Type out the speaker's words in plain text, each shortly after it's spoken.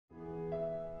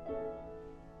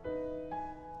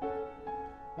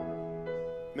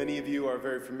Many of you are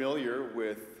very familiar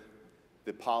with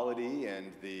the polity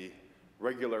and the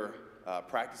regular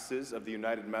practices of the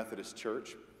United Methodist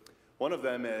Church. One of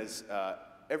them is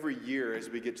every year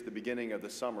as we get to the beginning of the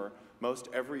summer, most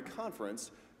every conference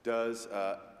does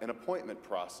an appointment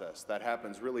process. That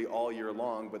happens really all year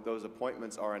long, but those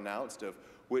appointments are announced of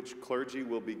which clergy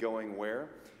will be going where,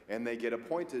 and they get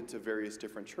appointed to various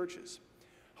different churches.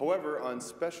 However, on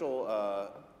special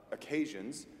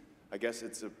occasions, I guess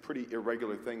it's a pretty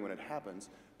irregular thing when it happens,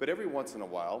 but every once in a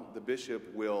while, the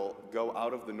bishop will go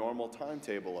out of the normal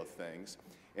timetable of things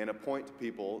and appoint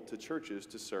people to churches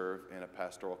to serve in a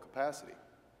pastoral capacity.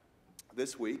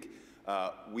 This week,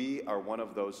 we are one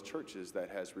of those churches that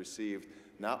has received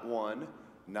not one,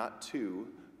 not two,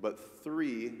 but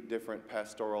 3 different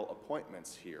pastoral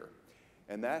appointments here.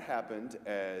 And that happened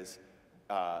as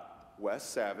Wes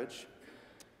Savage,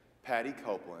 Patty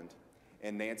Copeland,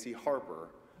 and Nancy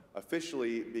Harper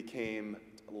officially became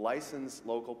licensed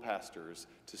local pastors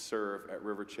to serve at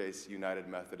Riverhcase United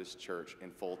Methodist Church in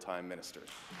full-time ministry.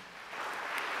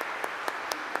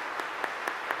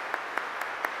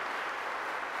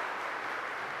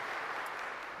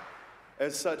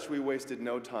 As such, we wasted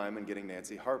no time in getting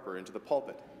Nancy Harper into the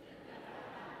pulpit.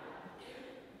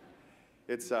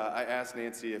 I asked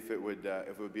Nancy if it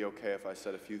would be okay if I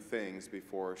said a few things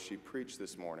before she preached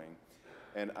this morning.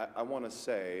 And I want to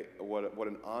say what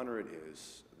an honor it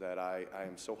is that I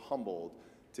am so humbled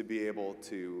to be able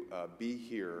to be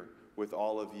here with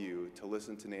all of you to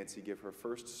listen to Nancy give her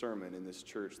first sermon in this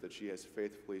church that she has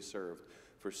faithfully served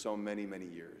for so many, many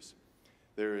years.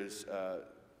 There is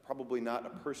probably not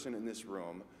a person in this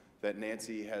room that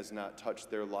Nancy has not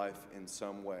touched their life in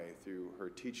some way through her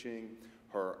teaching,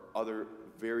 her other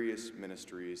various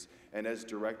ministries, and as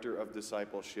director of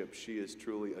discipleship, she is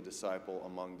truly a disciple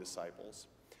among disciples.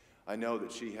 I know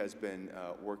that she has been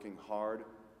working hard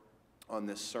on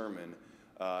this sermon,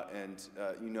 and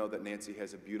you know that Nancy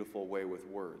has a beautiful way with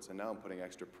words, and now I'm putting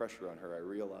extra pressure on her, I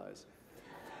realize.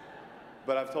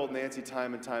 But I've told Nancy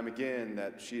time and time again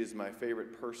that she is my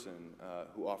favorite person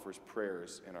who offers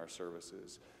prayers in our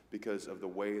services because of the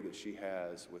way that she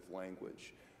has with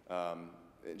language.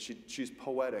 And she's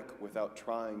poetic without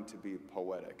trying to be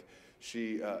poetic.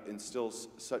 She instills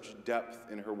such depth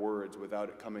in her words without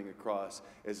it coming across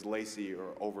as lacy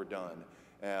or overdone.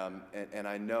 And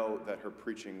I know that her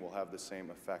preaching will have the same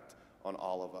effect on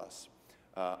all of us.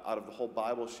 Out of the whole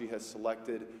Bible, she has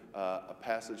selected a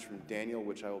passage from Daniel,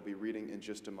 which I will be reading in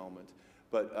just a moment.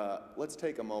 But let's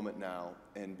take a moment now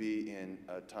and be in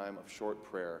a time of short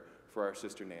prayer for our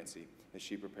sister Nancy as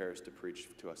she prepares to preach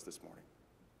to us this morning.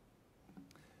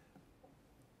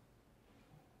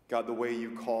 God, the way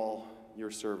you call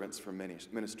your servants for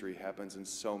ministry happens in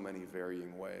so many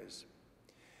varying ways.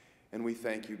 And we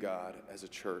thank you, God, as a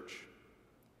church,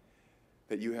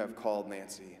 that you have called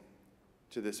Nancy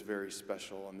to this very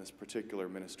special and this particular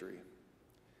ministry.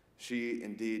 She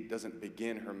indeed doesn't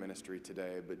begin her ministry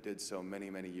today, but did so many,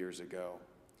 many years ago.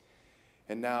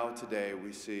 And now today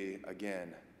we see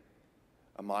again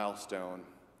a milestone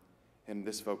in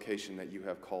this vocation that you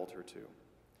have called her to.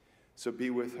 So be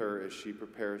with her as she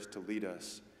prepares to lead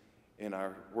us in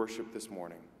our worship this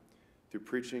morning through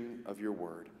preaching of your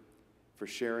word, for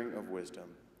sharing of wisdom,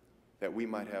 that we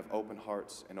might have open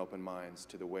hearts and open minds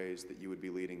to the ways that you would be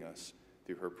leading us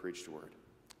through her preached word.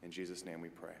 In Jesus' name we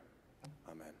pray.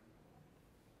 Amen.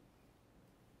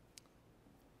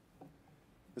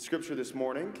 The scripture this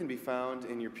morning can be found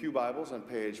in your pew Bibles on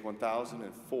page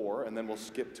 1004, and then we'll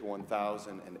skip to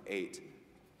 1008.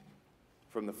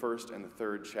 From the 1st and the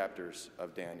 3rd chapters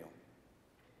of Daniel.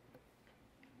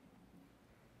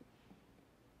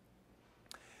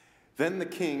 Then the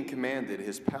king commanded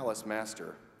his palace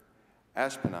master,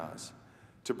 Ashpenaz,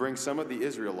 to bring some of the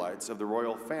Israelites of the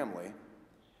royal family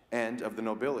and of the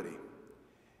nobility,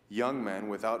 young men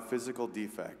without physical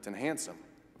defect and handsome,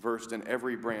 versed in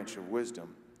every branch of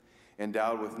wisdom,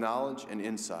 endowed with knowledge and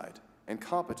insight, and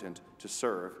competent to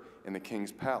serve in the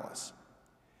king's palace.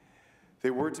 They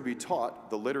were to be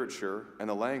taught the literature and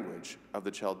the language of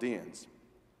the Chaldeans.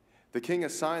 The king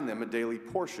assigned them a daily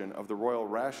portion of the royal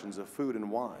rations of food and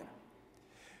wine.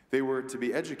 They were to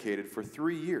be educated for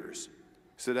 3 years,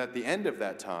 so that at the end of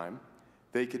that time,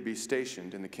 they could be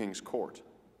stationed in the king's court.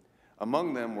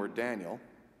 Among them were Daniel,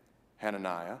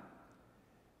 Hananiah,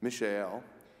 Mishael,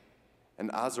 and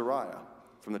Azariah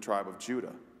from the tribe of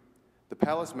Judah. The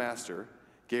palace master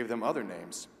gave them other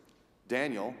names.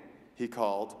 Daniel he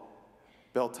called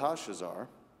Belteshazzar,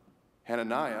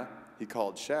 Hananiah he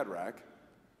called Shadrach,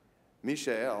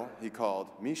 Mishael he called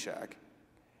Meshach,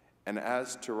 and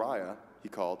Azariah he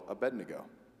called Abednego.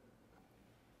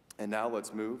 And now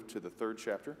let's move to the 3rd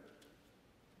chapter.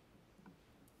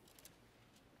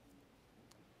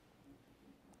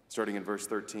 starting in verse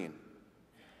 13.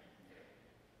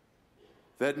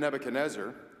 Then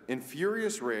Nebuchadnezzar, in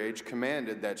furious rage,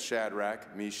 commanded that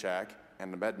Shadrach, Meshach,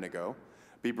 and Abednego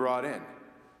be brought in,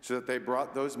 so that they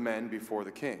brought those men before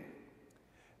the king.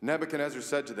 Nebuchadnezzar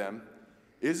said to them,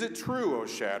 "Is it true, O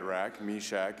Shadrach,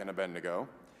 Meshach, and Abednego,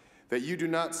 that you do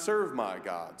not serve my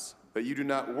gods, that you do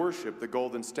not worship the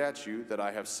golden statue that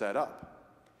I have set up?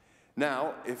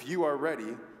 Now, if you are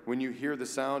ready, when you hear the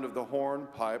sound of the horn,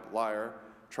 pipe, lyre,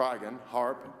 trigon,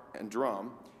 harp, and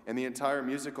drum, and the entire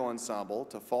musical ensemble,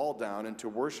 to fall down and to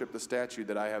worship the statue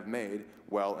that I have made,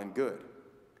 well and good.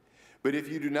 But if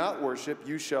you do not worship,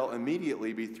 you shall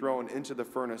immediately be thrown into the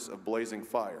furnace of blazing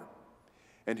fire.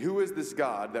 And who is this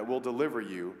God that will deliver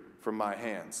you from my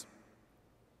hands?"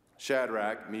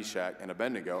 Shadrach, Meshach, and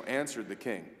Abednego answered the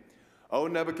king, "O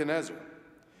Nebuchadnezzar,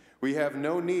 we have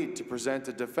no need to present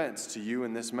a defense to you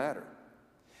in this matter.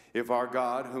 If our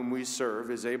God, whom we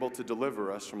serve, is able to deliver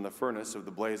us from the furnace of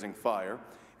the blazing fire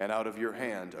and out of your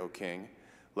hand, O king,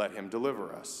 let him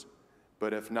deliver us.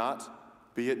 But if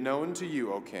not, be it known to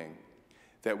you, O king,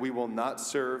 that we will not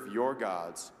serve your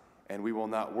gods, and we will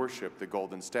not worship the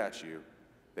golden statue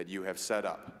that you have set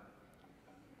up."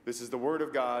 This is the word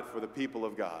of God for the people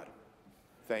of God.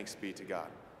 Thanks be to God.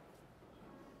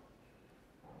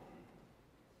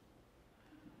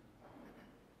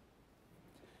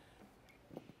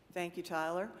 Thank you,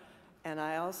 Tyler. And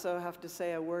I also have to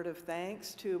say a word of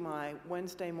thanks to my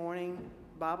Wednesday morning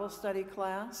Bible study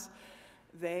class.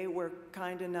 They were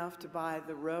kind enough to buy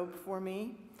the robe for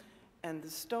me, and the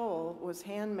stole was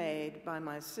handmade by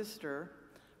my sister,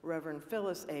 Reverend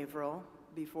Phyllis Averill,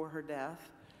 before her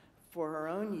death, for her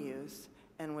own use,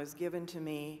 and was given to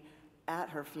me at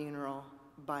her funeral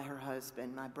by her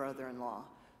husband, my brother-in-law.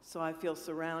 So I feel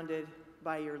surrounded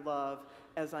by your love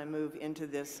as I move into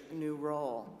this new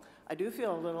role. I do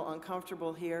feel a little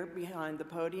uncomfortable here behind the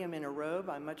podium in a robe.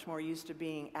 I'm much more used to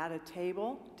being at a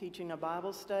table teaching a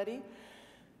Bible study.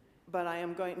 But I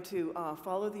am going to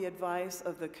follow the advice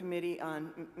of the Committee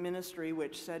on Ministry,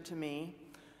 which said to me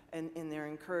in their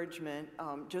encouragement,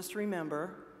 just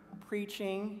remember,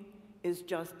 preaching is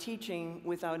just teaching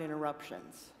without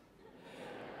interruptions.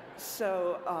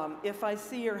 So if I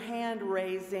see your hand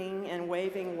raising and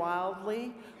waving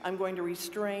wildly, I'm going to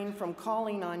restrain from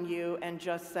calling on you and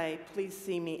just say, "Please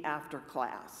see me after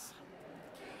class."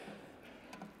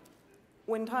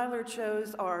 When Tyler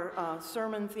chose our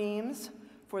sermon themes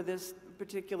for this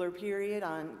particular period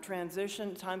on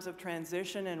transition, times of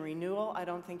transition and renewal, I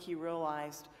don't think he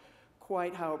realized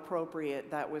quite how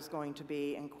appropriate that was going to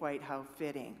be and quite how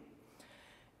fitting.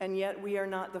 And yet we are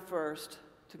not the first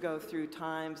to go through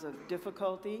times of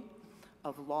difficulty,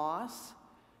 of loss,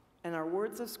 and our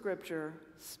words of Scripture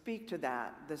speak to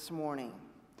that this morning.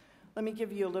 Let me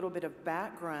give you a little bit of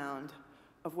background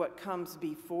of what comes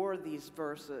before these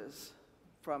verses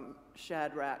from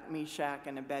Shadrach, Meshach,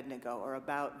 and Abednego, or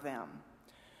about them.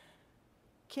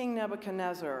 King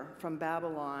Nebuchadnezzar from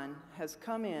Babylon has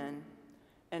come in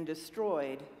and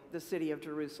destroyed the city of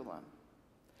Jerusalem.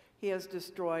 He has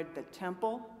destroyed the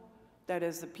temple, that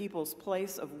is the people's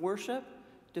place of worship,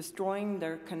 destroying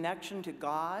their connection to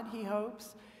God, he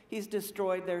hopes. He's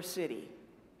destroyed their city.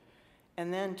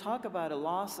 And then talk about a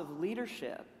loss of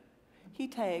leadership. He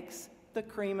takes the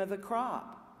cream of the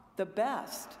crop, the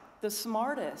best, the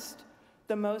smartest,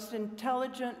 the most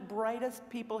intelligent, brightest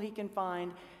people he can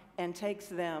find, and takes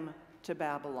them to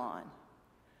Babylon.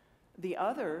 The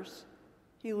others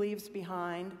he leaves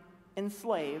behind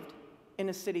enslaved in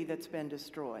a city that's been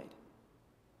destroyed.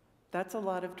 That's a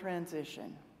lot of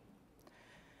transition.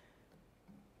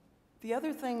 The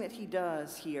other thing that he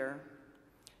does here,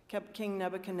 King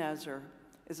Nebuchadnezzar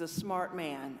is a smart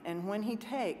man, and when he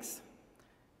takes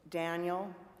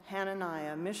Daniel,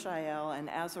 Hananiah, Mishael, and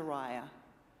Azariah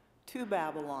to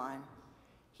Babylon,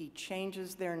 he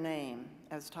changes their name,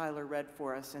 as Tyler read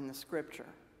for us in the scripture.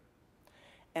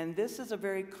 And this is a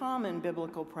very common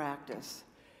biblical practice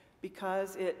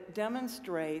because it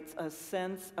demonstrates a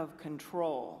sense of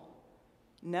control.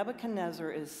 Nebuchadnezzar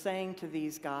is saying to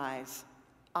these guys,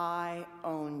 "I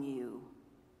own you,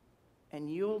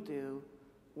 and you'll do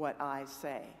what I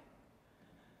say."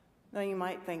 Now, you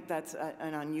might think that's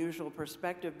an unusual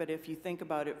perspective, but if you think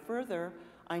about it further,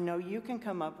 I know you can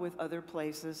come up with other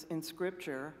places in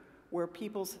Scripture where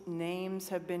people's names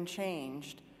have been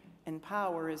changed and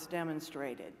power is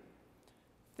demonstrated.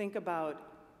 Think about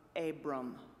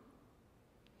Abram,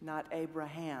 not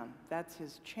Abraham. That's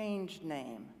his changed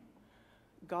name.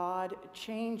 God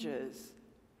changes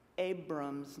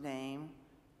Abram's name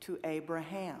to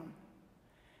Abraham.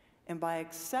 And by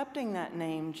accepting that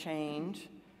name change,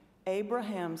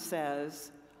 Abraham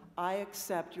says, I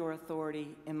accept your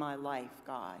authority in my life,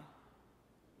 God.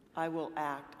 I will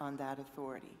act on that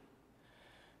authority.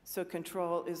 So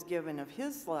control is given of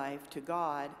his life to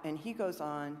God, and he goes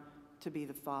on to be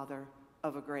the father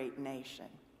of a great nation.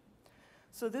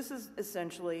 So this is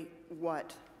essentially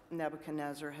what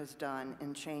Nebuchadnezzar has done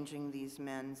in changing these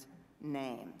men's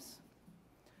names.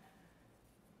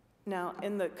 Now,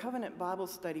 in the Covenant Bible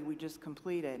study we just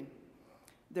completed,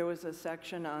 there was a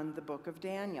section on the book of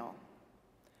Daniel.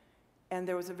 And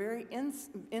there was a very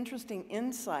interesting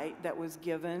insight that was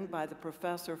given by the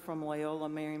professor from Loyola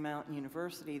Marymount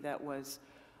University that was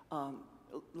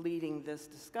leading this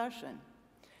discussion.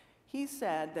 He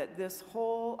said that this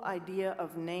whole idea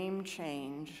of name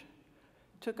change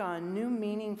took on new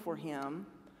meaning for him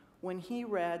when he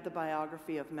read the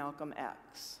biography of Malcolm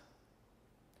X.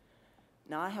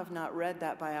 Now, I have not read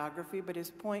that biography, but his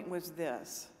point was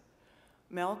this.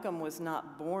 Malcolm was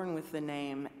not born with the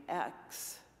name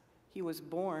X. He was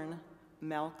born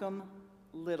Malcolm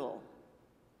Little.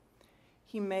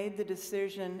 He made the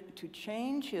decision to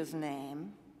change his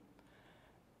name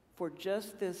for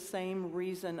just this same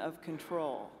reason of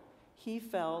control. He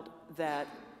felt that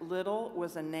Little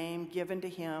was a name given to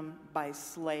him by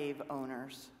slave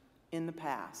owners in the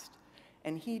past,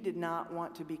 and he did not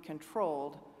want to be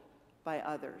controlled by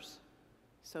others.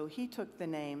 So he took the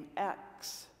name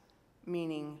X,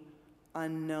 meaning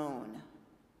unknown.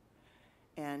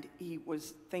 And he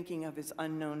was thinking of his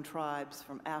unknown tribes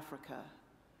from Africa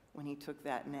when he took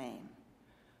that name.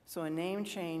 So a name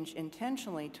change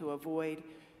intentionally to avoid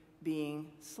being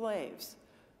slaves.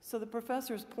 So the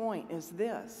professor's point is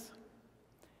this.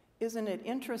 Isn't it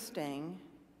interesting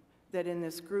that in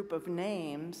this group of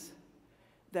names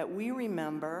that we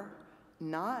remember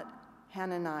not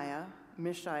Hananiah,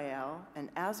 Mishael, and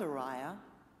Azariah,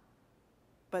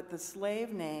 but the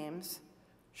slave names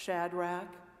Shadrach,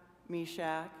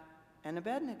 Meshach, and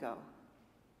Abednego?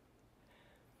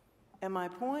 And my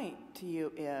point to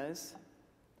you is,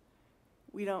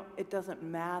 it doesn't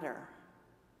matter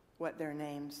what their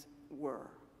names were.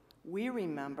 We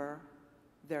remember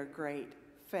their great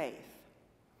faith.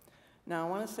 Now, I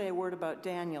want to say a word about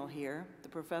Daniel here. The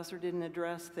professor didn't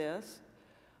address this,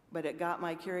 but it got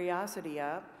my curiosity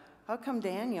up. How come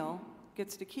Daniel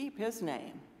gets to keep his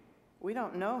name? We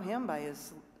don't know him by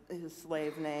his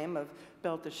slave name of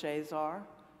Belteshazzar.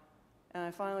 And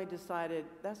I finally decided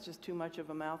that's just too much of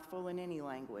a mouthful in any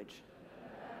language.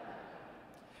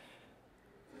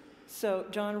 So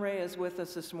John Ray is with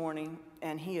us this morning,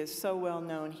 and he is so well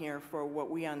known here for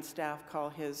what we on staff call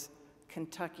his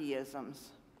Kentuckyisms.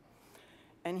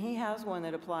 And he has one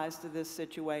that applies to this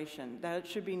situation. That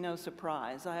should be no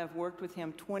surprise. I have worked with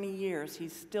him 20 years.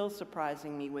 He's still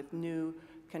surprising me with new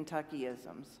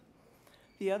Kentuckyisms.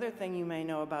 The other thing you may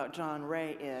know about John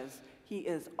Ray is he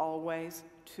is always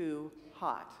too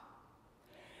hot.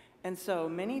 And so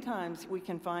many times we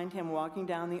can find him walking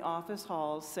down the office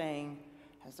halls saying,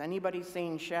 "Has anybody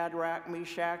seen Shadrach,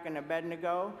 Meshach, and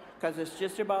Abednego? Because it's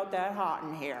just about that hot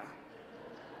in here."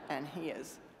 And he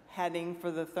is heading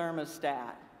for the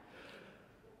thermostat.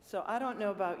 So I don't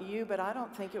know about you, but I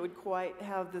don't think it would quite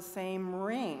have the same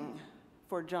ring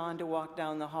for John to walk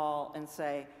down the hall and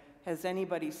say, "Has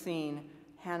anybody seen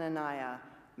Hananiah,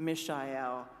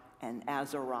 Mishael, and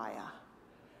Azariah?"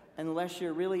 Unless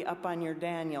you're really up on your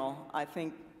Daniel, I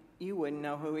think you wouldn't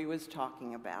know who he was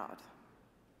talking about.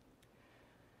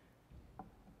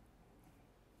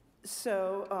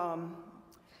 So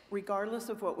regardless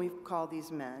of what we call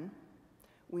these men,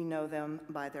 we know them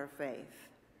by their faith.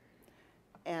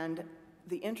 And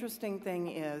the interesting thing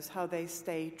is how they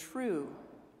stay true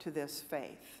to this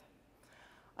faith.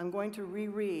 I'm going to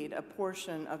reread a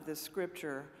portion of the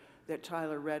scripture that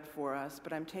Tyler read for us,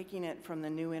 but I'm taking it from the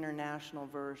New International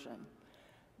Version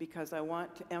because I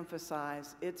want to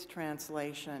emphasize its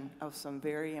translation of some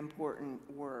very important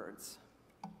words.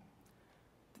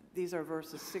 These are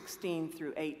verses 16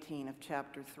 through 18 of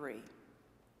chapter 3.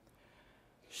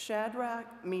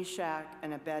 Shadrach, Meshach,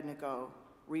 and Abednego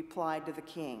replied to the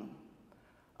king,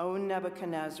 "O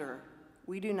Nebuchadnezzar,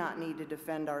 we do not need to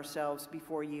defend ourselves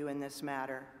before you in this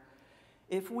matter.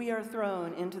 If we are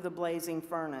thrown into the blazing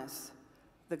furnace,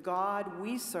 the God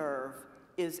we serve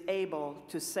is able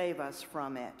to save us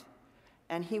from it,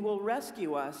 and he will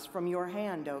rescue us from your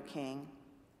hand, O king.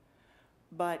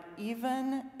 But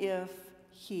even if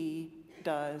he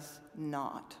does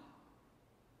not,"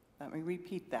 let me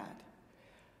repeat that.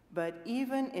 "But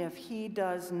even if he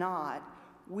does not,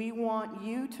 we want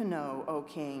you to know, O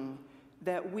king,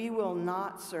 that we will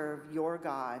not serve your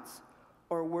gods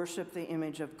or worship the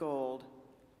image of gold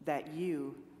that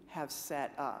you have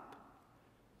set up."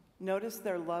 Notice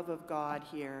their love of God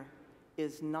here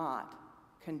is not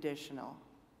conditional.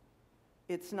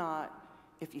 It's not,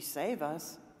 if you save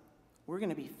us, we're going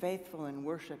to be faithful and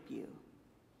worship you.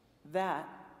 That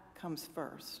comes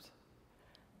first.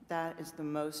 That is the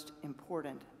most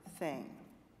important thing.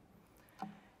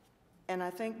 And I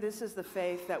think this is the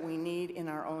faith that we need in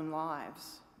our own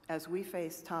lives as we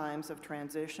face times of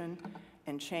transition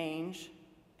and change,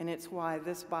 and it's why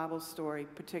this Bible story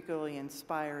particularly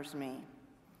inspires me.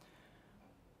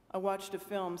 I watched a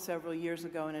film several years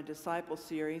ago in a disciple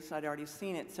series. I'd already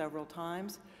seen it several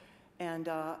times, and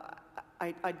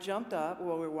I jumped up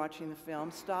while we were watching the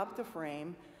film, stopped the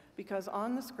frame, because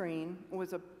on the screen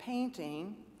was a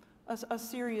painting, a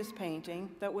serious painting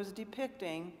that was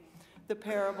depicting the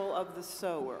parable of the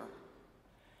sower.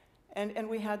 And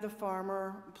we had the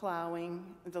farmer plowing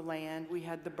the land, we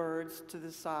had the birds to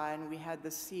the side, and we had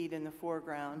the seed in the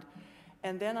foreground.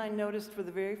 And then I noticed for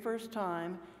the very first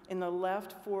time, in the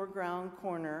left foreground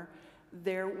corner,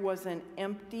 there was an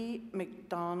empty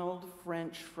McDonald's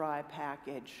French fry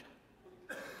package.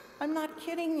 I'm not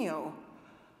kidding you.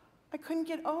 I couldn't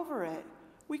get over it.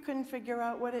 We couldn't figure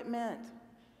out what it meant.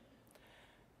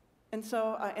 And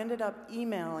so I ended up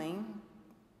emailing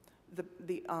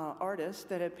the artist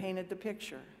that had painted the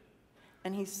picture.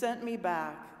 And he sent me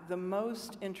back the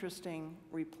most interesting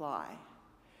reply.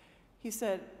 He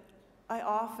said, I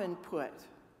often put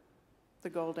the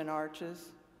golden arches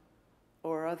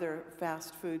or other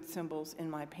fast food symbols in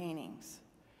my paintings.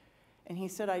 And he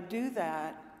said, I do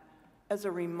that as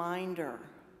a reminder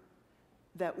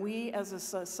that we as a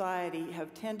society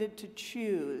have tended to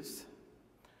choose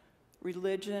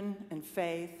religion and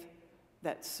faith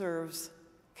that serves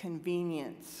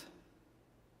convenience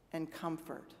and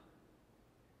comfort.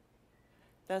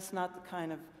 That's not the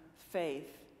kind of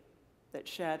faith that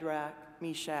Shadrach,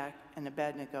 Meshach, and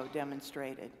Abednego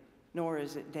demonstrated, nor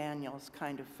is it Daniel's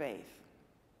kind of faith.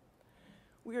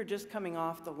 We are just coming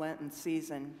off the Lenten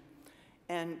season,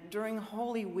 and during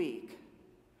Holy Week,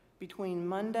 between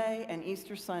Monday and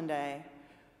Easter Sunday,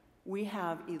 we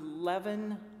have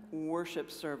 11 worship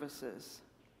services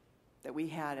that we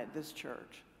had at this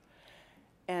church.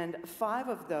 And 5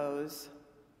 of those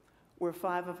were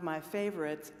 5 of my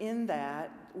favorites in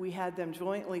that we had them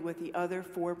jointly with the other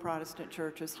 4 Protestant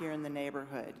churches here in the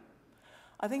neighborhood.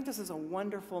 I think this is a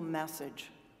wonderful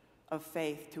message of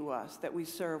faith to us, that we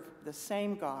serve the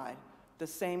same God, the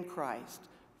same Christ,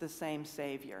 the same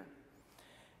Savior.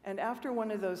 And after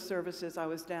one of those services, I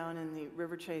was down in the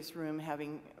Riverhcase room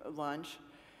having lunch,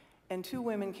 and 2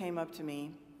 women came up to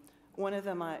me. One of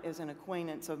them is an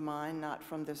acquaintance of mine, not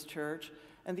from this church,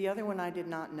 and the other one I did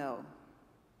not know.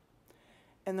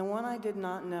 And the one I did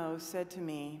not know said to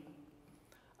me,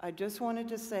 I just wanted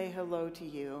to say hello to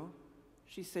you.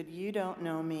 She said, you don't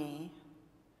know me,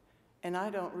 and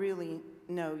I don't really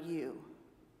know you.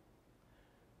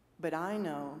 But I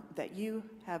know that you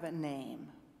have a name.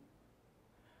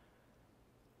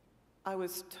 I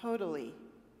was totally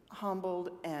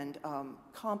humbled and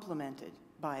complimented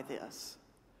by this.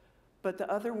 But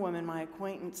the other woman, my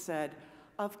acquaintance, said,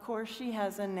 of course she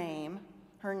has a name.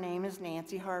 Her name is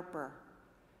Nancy Harper.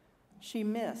 She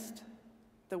missed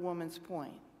the woman's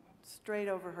point, straight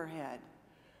over her head.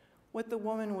 What the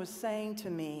woman was saying to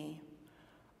me,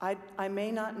 I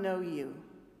may not know you,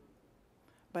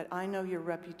 but I know your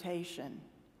reputation.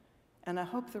 And I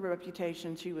hope the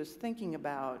reputation she was thinking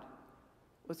about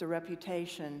was a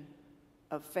reputation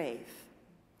of faith.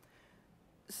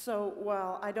 So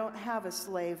while I don't have a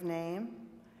slave name,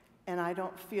 and I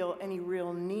don't feel any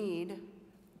real need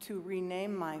to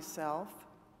rename myself,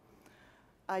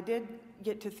 I did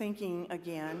get to thinking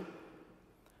again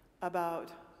about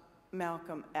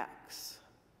Malcolm X.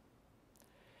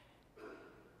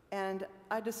 And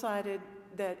I decided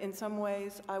that in some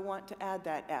ways I want to add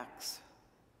that X,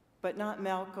 but not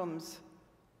Malcolm's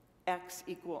X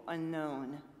equal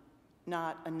unknown,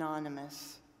 not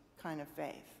anonymous kind of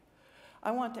faith.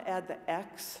 I want to add the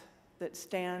X that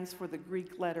stands for the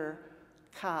Greek letter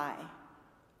chi,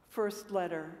 first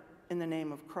letter in the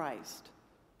name of Christ,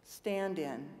 stand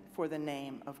in for the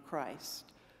name of Christ.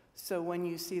 So when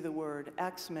you see the word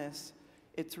Xmas,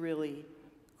 it's really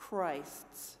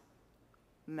Christ's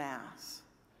Mass.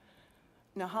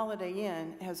 Now, Holiday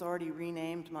Inn has already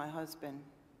renamed my husband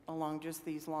along just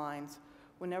these lines.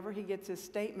 Whenever he gets his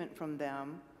statement from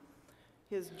them,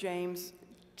 his James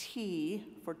T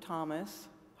for Thomas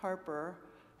Harper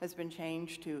has been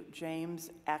changed to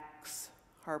James X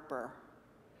Harper.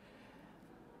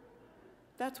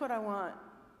 That's what I want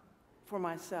for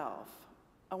myself.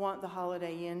 I want the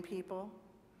Holiday Inn people.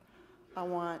 I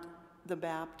want the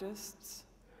Baptists.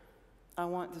 I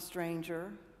want the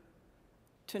stranger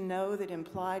to know that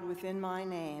implied within my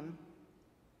name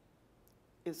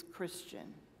is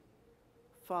Christian,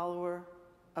 follower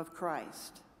of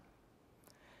Christ.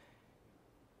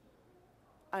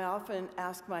 I often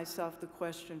ask myself the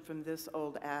question from this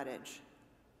old adage: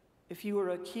 if you were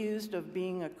accused of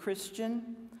being a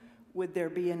Christian, would there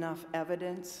be enough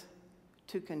evidence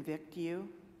to convict you?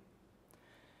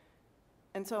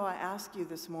 And so I ask you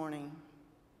this morning,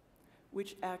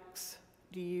 which X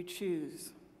do you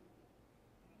choose?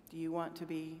 Do you want to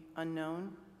be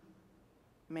unknown,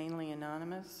 mainly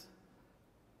anonymous?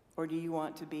 Or do you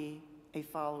want to be a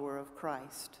follower of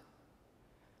Christ?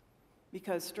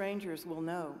 Because strangers will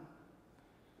know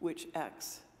which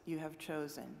X you have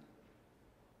chosen.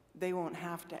 They won't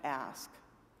have to ask,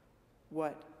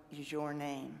 "What is your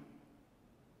name?"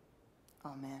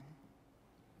 Amen.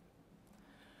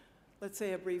 Let's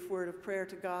say a brief word of prayer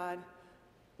to God.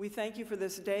 We thank you for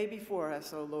this day before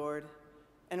us, O Lord,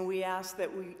 and we ask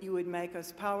that you would make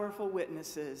us powerful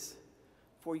witnesses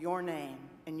for your name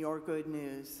and your good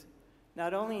news,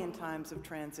 not only in times of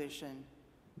transition,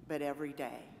 but every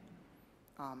day.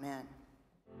 Amen.